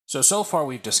So far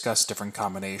we've discussed different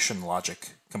combination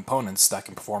logic components that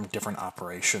can perform different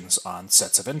operations on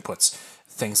sets of inputs.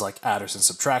 Things like adders and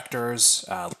subtractors,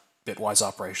 bitwise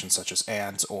operations such as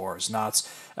ands, ors, nots,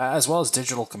 as well as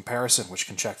digital comparison, which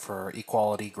can check for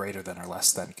equality, greater than or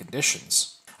less than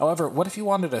conditions. However, what if you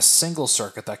wanted a single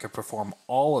circuit that could perform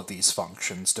all of these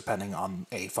functions depending on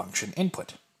a function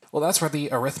input? Well, that's where the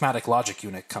arithmetic logic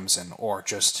unit comes in, or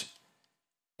just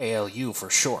ALU for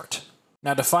short.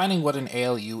 Now, defining what an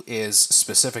ALU is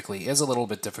specifically is a little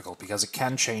bit difficult because it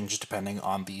can change depending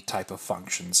on the type of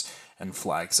functions and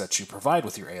flags that you provide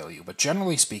with your ALU, but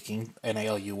generally speaking, an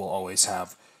ALU will always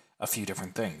have a few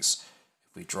different things.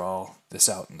 If we draw this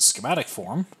out in schematic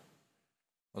form,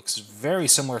 looks very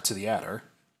similar to the adder,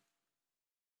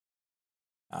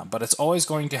 but it's always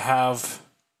going to have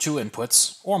two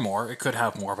inputs or more. It could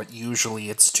have more, but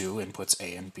usually it's two inputs,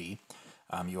 A and B.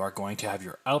 You are going to have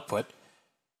your output.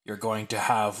 You're going to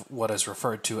have what is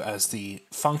referred to as the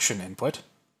function input,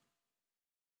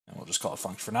 and we'll just call it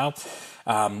function for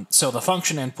now. So the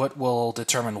function input will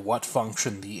determine what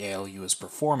function the ALU is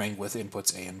performing with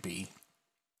inputs A and B,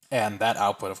 and that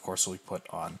output, of course, will be put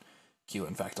on Q.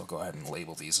 In fact, I'll go ahead and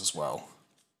label these as well.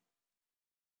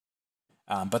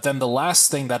 But then the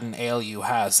last thing that an ALU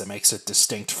has that makes it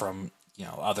distinct from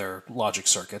other logic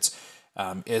circuits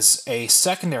is a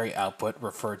secondary output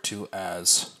referred to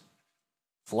as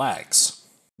flags.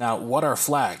 Now, what are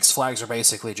flags? Flags are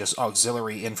basically just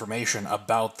auxiliary information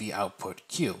about the output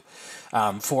Q.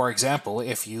 For example,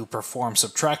 if you perform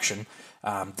subtraction,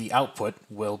 the output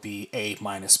will be A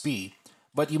minus B,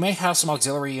 but you may have some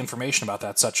auxiliary information about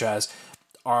that, such as,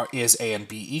 is A and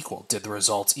B equal? Did the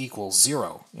results equal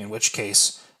 0? In which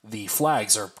case, the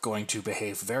flags are going to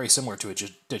behave very similar to a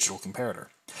digital comparator.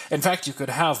 In fact, you could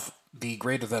have the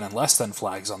greater than and less than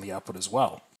flags on the output as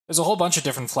well. There's a whole bunch of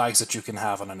different flags that you can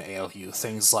have on an ALU,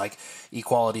 things like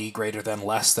equality, greater than,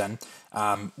 less than.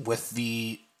 With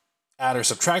the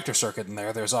adder-subtractor circuit in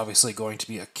there, there's obviously going to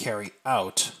be a carry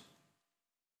out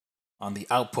on the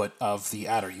output of the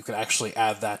adder. You could actually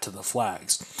add that to the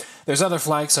flags. There's other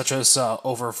flags such as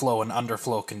overflow and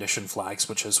underflow condition flags,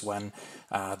 which is when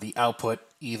the output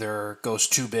either goes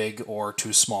too big or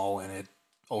too small and it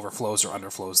overflows or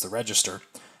underflows the register.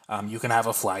 You can have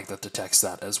a flag that detects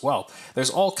that as well. There's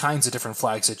all kinds of different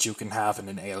flags that you can have in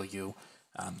an ALU.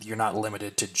 You're not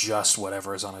limited to just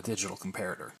whatever is on a digital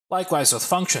comparator. Likewise with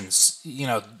functions,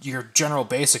 your general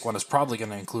basic one is probably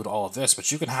going to include all of this,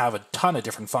 but you can have a ton of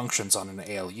different functions on an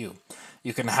ALU.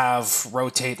 You can have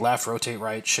rotate left, rotate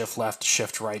right, shift left,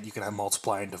 shift right. You can have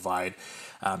multiply and divide.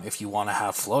 If you want to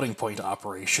have floating point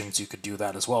operations, you could do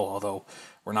that as well, although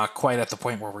we're not quite at the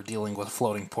point where we're dealing with a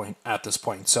floating point at this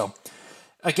point. So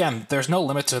again, there's no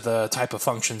limit to the type of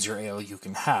functions your ALU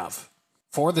can have.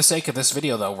 For the sake of this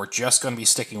video, though, we're just going to be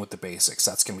sticking with the basics.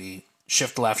 That's going to be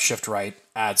shift left, shift right,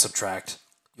 add, subtract,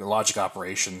 your logic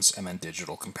operations, and then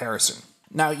digital comparison.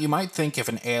 Now, you might think if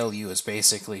an ALU is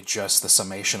basically just the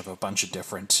summation of a bunch of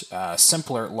different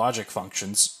simpler logic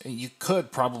functions, you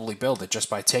could probably build it just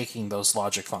by taking those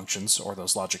logic functions or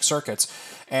those logic circuits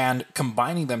and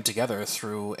combining them together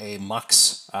through a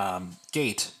mux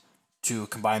gate to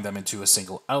combine them into a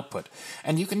single output.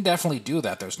 And you can definitely do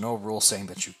that. There's no rule saying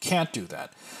that you can't do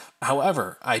that.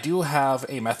 However, I do have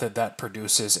a method that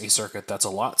produces a circuit that's a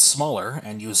lot smaller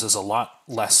and uses a lot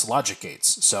less logic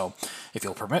gates. So if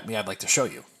you'll permit me, I'd like to show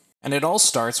you. And it all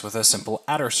starts with a simple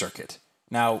adder circuit.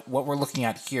 Now, what we're looking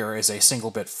at here is a single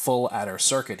bit full adder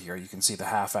circuit here. You can see the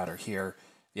half adder here,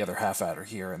 the other half adder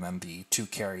here, and then the two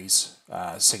carries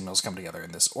signals come together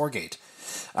in this OR gate.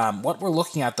 What we're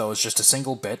looking at, though, is just a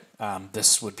single bit.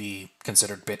 This would be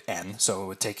considered bit n, so it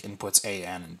would take inputs a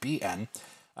n and b n.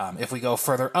 If we go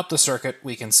further up the circuit,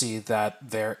 we can see that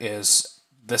there is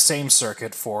the same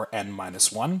circuit for n minus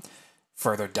 1.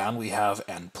 Further down, we have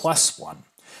n plus 1.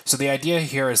 So the idea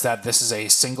here is that this is a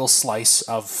single slice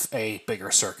of a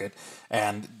bigger circuit,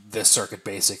 and this circuit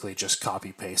basically just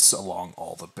copy-pastes along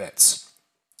all the bits.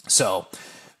 So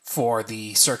for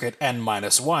the circuit n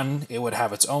minus 1, it would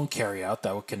have its own carryout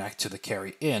that would connect to the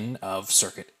carry in of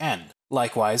circuit n.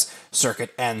 Likewise,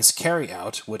 circuit n's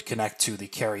carryout would connect to the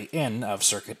carry in of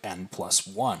circuit n plus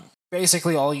 1.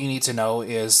 Basically, all you need to know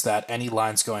is that any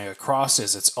lines going across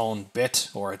is its own bit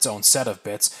or its own set of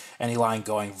bits. Any line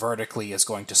going vertically is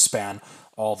going to span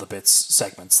all the bits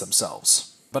segments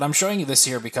themselves. But I'm showing you this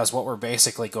here because what we're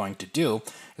basically going to do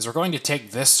is we're going to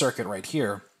take this circuit right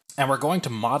here and we're going to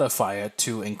modify it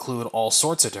to include all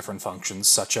sorts of different functions,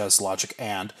 such as logic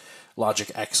AND, logic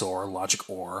XOR, logic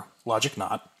OR, logic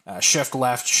NOT, shift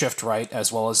left, shift right,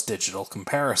 as well as digital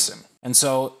comparison. And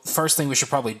so first thing we should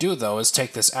probably do, though, is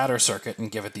take this adder circuit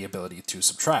and give it the ability to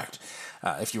subtract.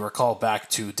 If you recall back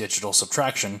to digital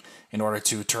subtraction, in order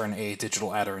to turn a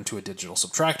digital adder into a digital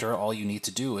subtractor, all you need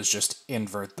to do is just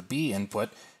invert the B input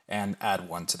and add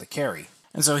 1 to the carry.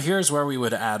 And so here's where we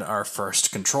would add our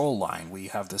first control line. We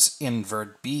have this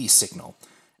invert B signal.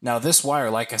 Now this wire,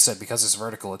 like I said, because it's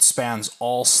vertical, it spans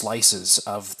all slices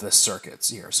of the circuits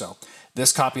here. So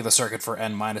this copy of the circuit for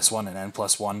n-1 and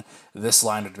n+1, this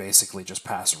line would basically just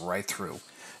pass right through.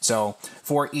 So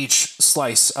for each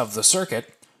slice of the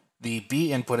circuit, the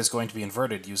B input is going to be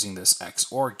inverted using this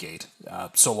XOR gate,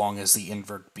 so long as the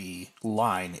invert B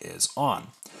line is on.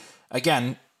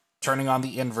 Again, turning on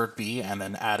the invert B and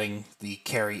then adding the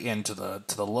carry in to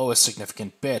the lowest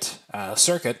significant bit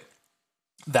circuit,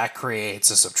 that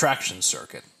creates a subtraction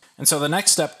circuit. And so the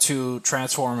next step to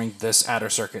transforming this adder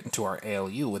circuit into our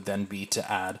ALU would then be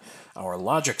to add our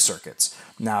logic circuits.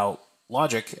 Now,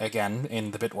 logic, again, in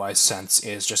the bitwise sense,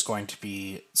 is just going to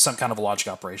be some kind of a logic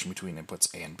operation between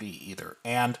inputs A and B, either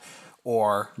AND,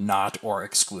 or NOT, or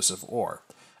exclusive OR.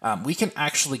 We can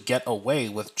actually get away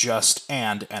with just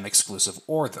AND and exclusive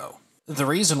OR, though. The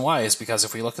reason why is because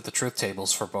if we look at the truth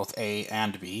tables for both A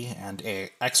and B and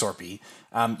A XOR B,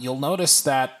 you'll notice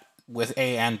that with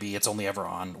A and B, it's only ever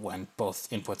on when both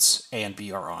inputs A and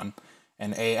B are on,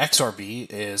 and A XOR B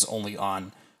is only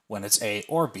on when it's A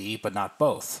or B, but not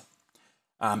both.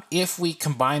 If we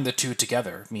combine the two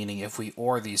together, meaning if we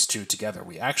OR these two together,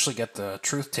 we actually get the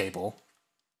truth table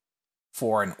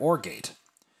for an OR gate.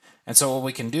 And so what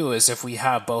we can do is if we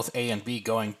have both A and B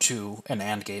going to an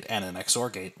AND gate and an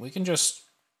XOR gate, we can just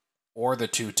OR the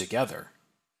two together.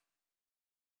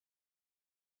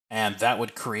 And that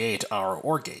would create our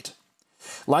OR gate.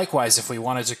 Likewise, if we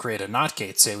wanted to create a NOT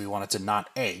gate, say we wanted to NOT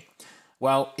A,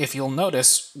 well, if you'll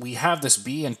notice, we have this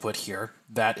B input here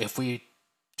that if we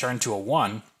turn to a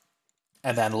 1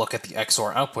 and then look at the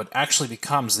XOR output, actually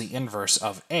becomes the inverse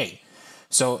of A.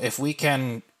 So if we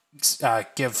can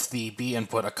give the B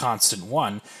input a constant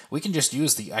 1, we can just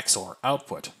use the XOR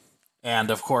output.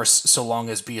 And of course, so long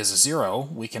as B is a 0,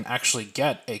 we can actually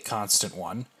get a constant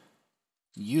 1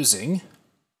 using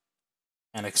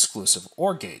an exclusive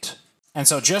OR gate. And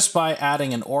so just by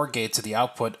adding an OR gate to the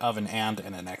output of an AND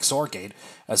and an XOR gate,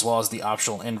 as well as the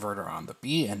optional inverter on the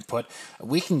B input,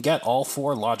 we can get all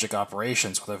 4 logic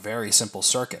operations with a very simple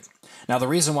circuit. Now the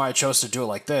reason why I chose to do it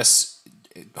like this,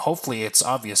 hopefully it's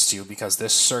obvious to you because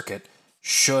this circuit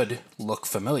should look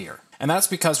familiar. And that's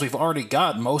because we've already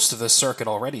got most of this circuit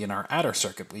already in our adder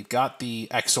circuit. We've got the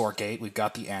XOR gate, we've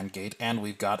got the AND gate, and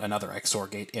we've got another XOR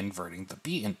gate inverting the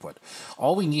B input.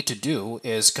 All we need to do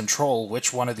is control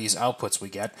which one of these outputs we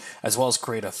get, as well as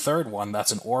create a third one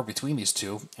that's an OR between these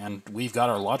two, and we've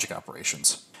got our logic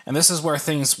operations. And this is where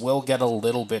things will get a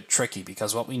little bit tricky,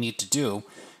 because what we need to do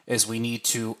is we need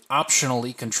to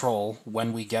optionally control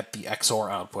when we get the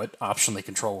XOR output, optionally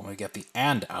control when we get the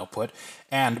AND output,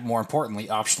 and more importantly,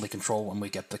 optionally control when we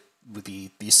get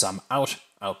the sum out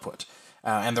output.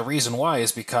 And the reason why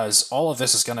is because all of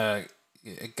this is gonna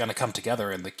come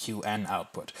together in the QN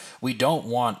output. We don't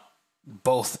want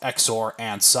both XOR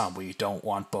and sum. We don't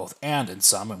want both and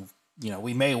sum, and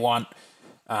we may want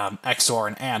XOR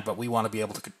and AND, but we want to be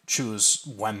able to choose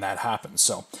when that happens.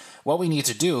 So what we need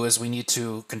to do is we need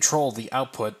to control the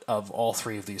output of all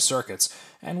 3 of these circuits,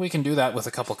 and we can do that with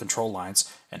a couple control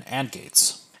lines and AND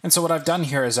gates. And so what I've done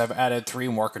here is I've added 3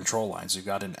 more control lines. You've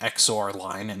got an XOR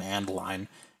line, an AND line,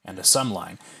 and a sum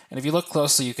line. And if you look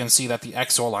closely, you can see that the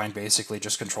XOR line basically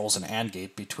just controls an AND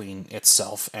gate between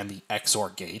itself and the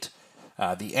XOR gate.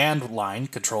 The AND line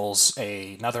controls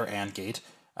another AND gate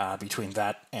between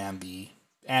that and the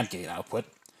AND gate output.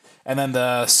 And then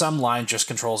the sum line just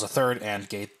controls a third AND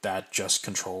gate that just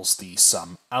controls the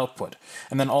sum output.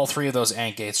 And then all 3 of those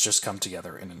AND gates just come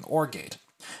together in an OR gate.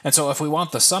 And so if we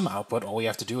want the sum output, all we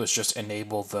have to do is just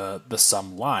enable the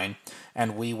sum line,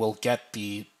 and we will get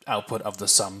the output of the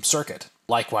sum circuit.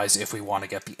 Likewise, if we want to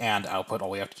get the AND output,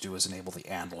 all we have to do is enable the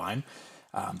AND line.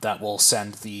 That will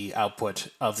send the output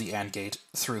of the AND gate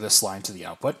through this line to the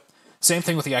output. Same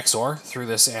thing with the XOR, through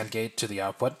this AND gate to the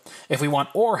output. If we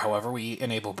want OR, however, we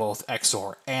enable both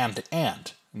XOR and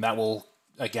AND. And that will,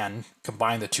 again,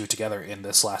 combine the two together in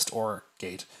this last OR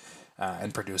gate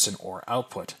and produce an OR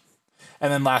output.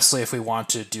 And then lastly, if we want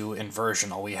to do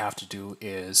inversion, all we have to do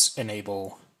is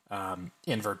enable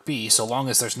invert B, so long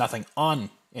as there's nothing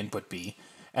on input B,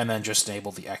 and then just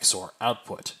enable the XOR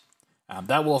output.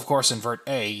 That will, of course, invert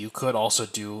A. You could also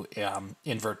do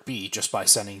invert B just by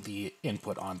sending the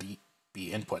input on the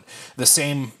B input. The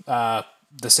same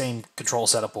control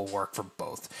setup will work for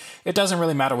both. It doesn't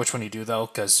really matter which one you do, though,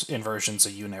 because inversion's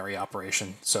a unary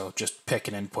operation, so just pick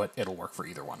an input. It'll work for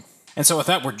either one. And so with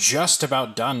that, we're just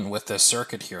about done with this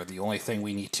circuit here. The only thing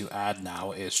we need to add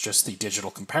now is just the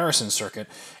digital comparison circuit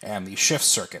and the shift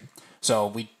circuit.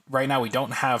 So right now we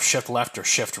don't have shift left or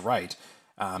shift right,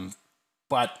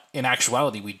 but in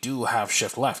actuality we do have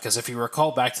shift left, because if you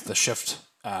recall back to the shift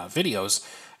videos,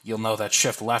 you'll know that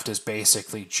shift left is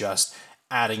basically just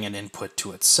adding an input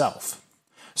to itself.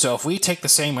 So if we take the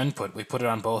same input, we put it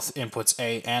on both inputs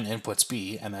A and inputs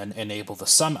B, and then enable the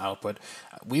sum output,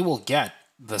 we will get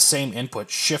the same input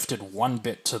shifted one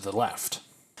bit to the left.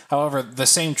 However, the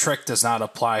same trick does not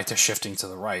apply to shifting to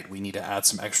the right. We need to add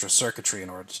some extra circuitry in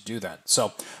order to do that.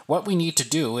 So what we need to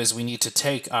do is we need to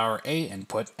take our A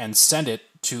input and send it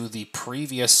to the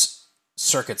previous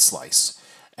circuit slice.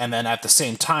 And then at the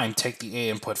same time, take the A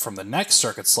input from the next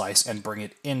circuit slice and bring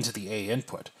it into the A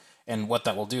input. And what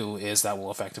that will do is that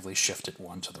will effectively shift it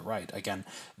one to the right. Again,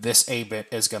 this A bit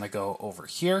is going to go over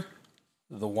here.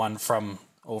 The one from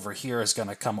over here is going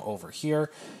to come over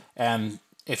here. And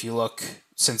if you look,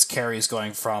 since carry is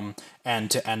going from n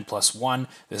to n plus 1,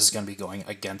 this is going to be going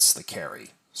against the carry.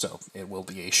 So it will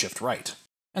be a shift right.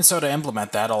 And so to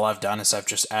implement that, all I've done is I've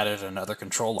just added another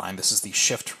control line. This is the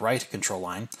shift right control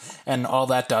line. And all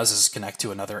that does is connect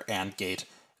to another AND gate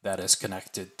that is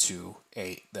connected to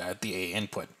the A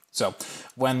input. So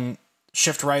when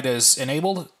shift right is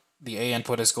enabled, the A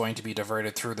input is going to be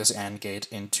diverted through this AND gate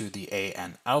into the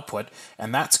AN output,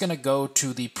 and that's going to go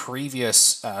to the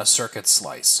previous circuit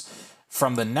slice.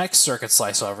 From the next circuit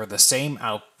slice, however, the same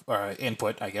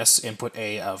input, I guess, input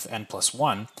A of n plus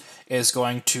 1, is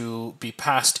going to be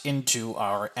passed into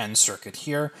our N circuit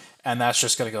here, and that's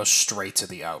just going to go straight to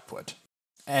the output.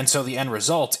 And so the end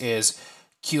result is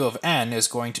Q of n is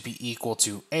going to be equal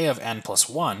to A of n plus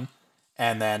 1,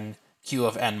 and then Q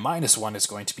of n minus 1 is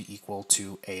going to be equal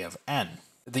to A of n.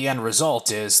 The end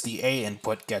result is the A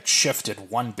input gets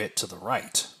shifted one bit to the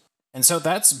right. And so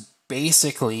that's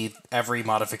basically every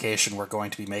modification we're going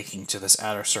to be making to this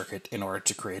adder circuit in order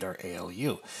to create our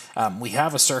ALU. We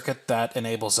have a circuit that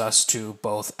enables us to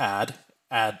both add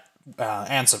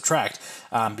and subtract.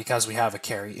 Because we have a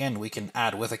carry in, we can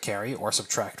add with a carry or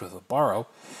subtract with a borrow.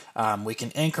 We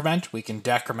can increment, we can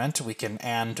decrement, we can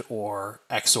AND or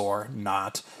XOR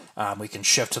not. We can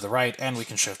shift to the right and we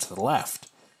can shift to the left.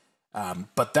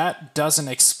 But that doesn't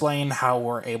explain how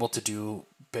we're able to do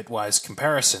bitwise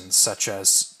comparisons, such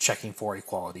as checking for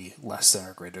equality, less than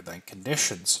or greater than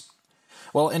conditions.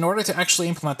 Well, in order to actually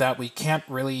implement that, we can't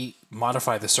really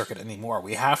modify the circuit anymore.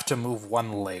 We have to move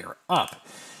one layer up,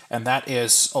 and that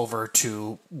is over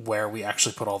to where we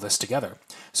actually put all this together.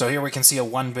 So here we can see a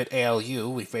 1-bit ALU.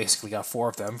 We've basically got 4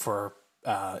 of them for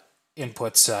inputs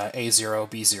A0,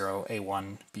 B0,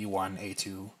 A1, B1,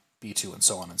 A2, B2, and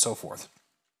so on and so forth.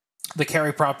 The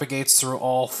carry propagates through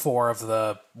all 4 of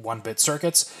the 1-bit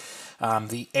circuits.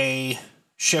 The A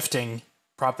shifting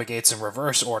propagates in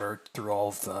reverse order through all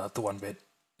of the 1-bit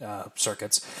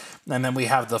circuits. And then we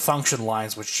have the function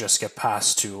lines, which just get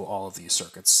passed to all of these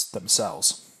circuits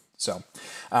themselves. So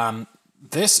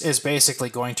this is basically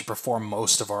going to perform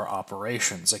most of our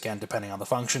operations. Again, depending on the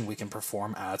function, we can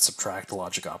perform add, subtract,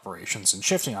 logic operations, and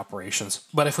shifting operations.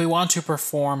 But if we want to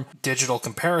perform digital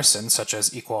comparisons, such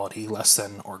as equality, less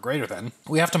than, or greater than,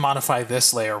 we have to modify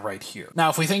this layer right here.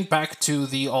 Now, if we think back to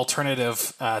the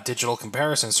alternative digital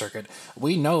comparison circuit,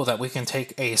 we know that we can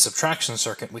take a subtraction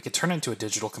circuit, we could turn it into a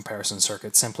digital comparison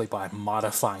circuit simply by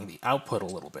modifying the output a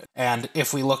little bit. And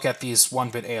if we look at these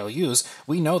 1-bit ALUs,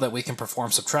 we know that we can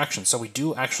perform subtraction. So we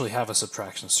do actually have a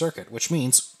subtraction circuit, which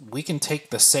means we can take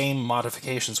the same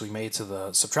modifications we made to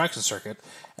the subtraction circuit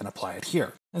and apply it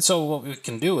here. And so what we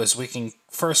can do is we can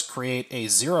first create a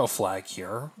 0 flag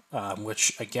here,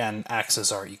 which again acts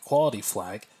as our equality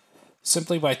flag,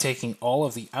 simply by taking all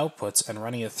of the outputs and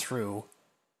running it through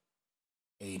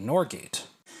a NOR gate.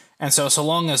 And so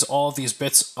long as all of these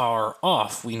bits are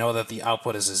off, we know that the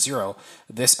output is a 0.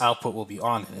 This output will be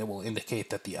on, and it will indicate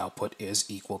that the output is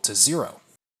equal to 0.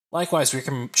 Likewise, we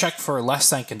can check for less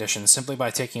than conditions simply by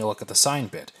taking a look at the sign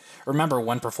bit. Remember,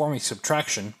 when performing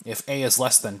subtraction, if A is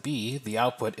less than B, the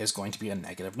output is going to be a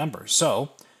negative number. So,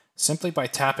 simply by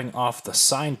tapping off the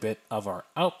sign bit of our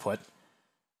output,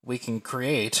 we can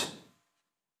create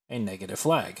a negative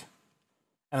flag.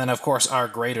 And then, of course, our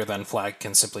greater than flag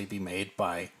can simply be made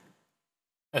by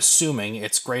assuming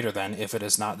it's greater than if it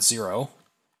is not 0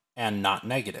 and not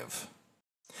negative.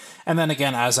 And then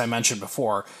again, as I mentioned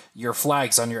before, your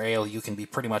flags on your ALU can be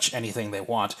pretty much anything they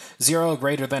want. 0,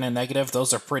 greater than, and negative,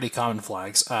 those are pretty common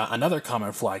flags. Another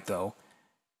common flag, though,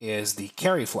 is the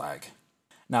carry flag.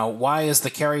 Now, why is the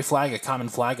carry flag a common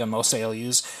flag on most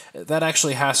ALUs? That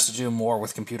actually has to do more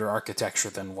with computer architecture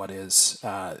than what is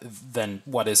in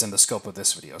the scope of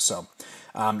this video. So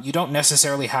you don't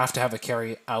necessarily have to have a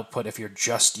carry output if you're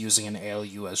just using an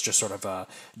ALU as just sort of a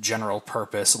general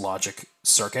purpose logic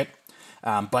circuit.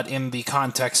 But in the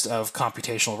context of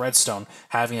computational redstone,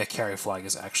 having a carry flag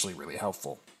is actually really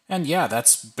helpful. And yeah,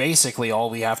 that's basically all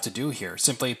we have to do here.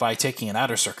 Simply by taking an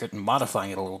adder circuit and modifying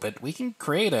it a little bit, we can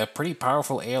create a pretty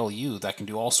powerful ALU that can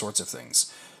do all sorts of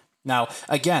things. Now,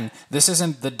 again, this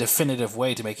isn't the definitive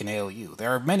way to make an ALU.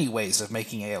 There are many ways of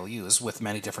making ALUs with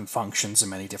many different functions and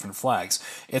many different flags.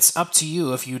 It's up to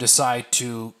you if you decide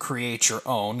to create your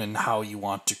own and how you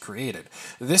want to create it.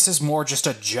 This is more just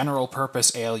a general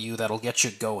purpose ALU that'll get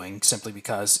you going simply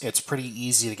because it's pretty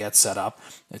easy to get set up,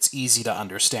 it's easy to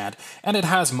understand, and it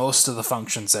has most of the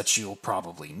functions that you'll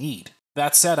probably need.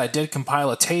 That said, I did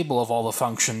compile a table of all the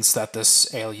functions that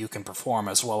this ALU can perform,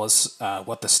 as well as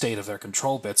what the state of their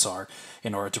control bits are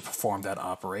in order to perform that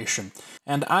operation.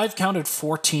 And I've counted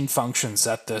 14 functions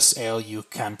that this ALU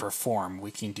can perform.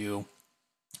 We can do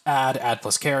add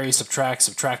plus carry, subtract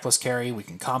plus carry, we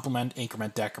can complement,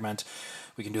 increment, decrement,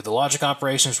 we can do the logic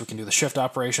operations, we can do the shift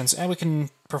operations, and we can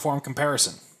perform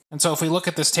comparison. And so if we look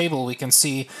at this table, we can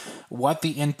see what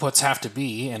the inputs have to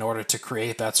be in order to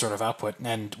create that sort of output,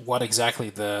 and what exactly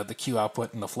the Q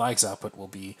output and the flags output will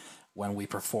be when we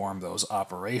perform those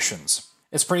operations.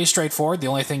 It's pretty straightforward. The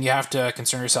only thing you have to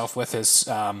concern yourself with is,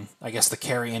 I guess, the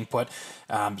carry input.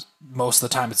 Most of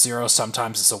the time it's 0,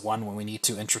 sometimes it's a 1 when we need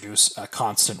to introduce a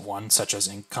constant 1, such as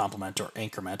in complement or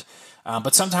increment.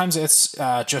 But sometimes it's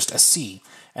just a C.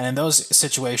 And in those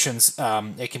situations,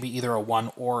 it can be either a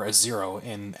 1 or a 0,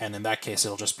 and in that case,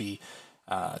 it'll just be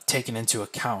taken into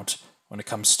account when it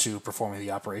comes to performing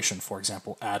the operation. For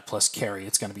example, add plus carry,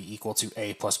 it's going to be equal to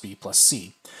A plus B plus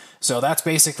C. So that's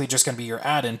basically just going to be your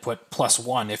add input plus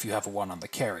 1 if you have a 1 on the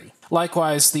carry.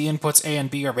 Likewise, the inputs A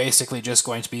and B are basically just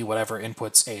going to be whatever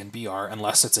inputs A and B are,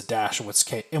 unless it's a dash,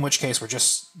 in which case we're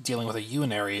just dealing with a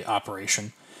unary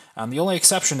operation. The only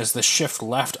exception is the shift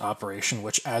left operation,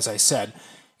 which, as I said,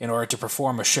 in order to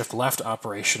perform a shift left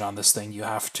operation on this thing, you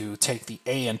have to take the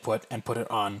A input and put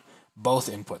it on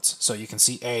both inputs. So you can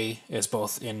see A is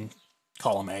both in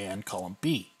column A and column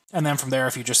B. And then from there,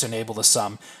 if you just enable the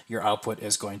sum, your output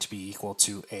is going to be equal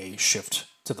to a shift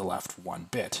to the left 1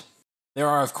 bit. There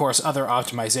are, of course, other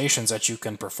optimizations that you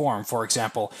can perform. For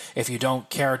example, if you don't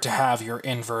care to have your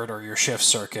invert or your shift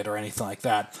circuit or anything like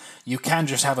that, you can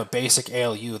just have a basic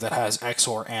ALU that has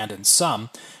XOR, and sum.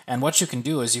 And what you can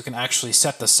do is you can actually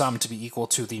set the sum to be equal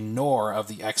to the NOR of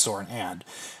the XOR and AND.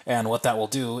 And what that will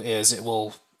do is it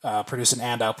will produce an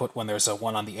AND output when there's a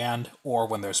 1 on the AND, or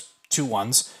when there's 2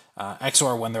 1s,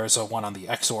 XOR when there's a 1 on the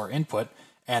XOR input,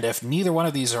 and if neither one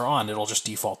of these are on, it'll just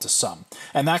default to sum.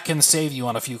 And that can save you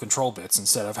on a few control bits.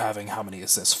 Instead of having, how many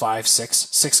is this, 5,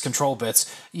 6 control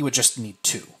bits, you would just need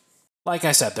 2. Like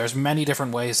I said, there's many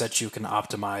different ways that you can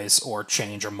optimize or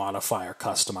change or modify or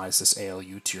customize this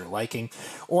ALU to your liking,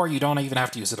 or you don't even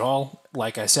have to use it all.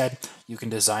 Like I said, you can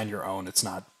design your own. It's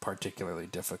not particularly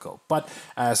difficult. But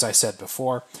as I said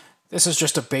before, this is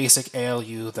just a basic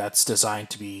ALU that's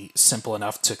designed to be simple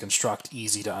enough to construct,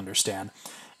 easy to understand,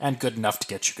 and good enough to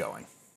get you going.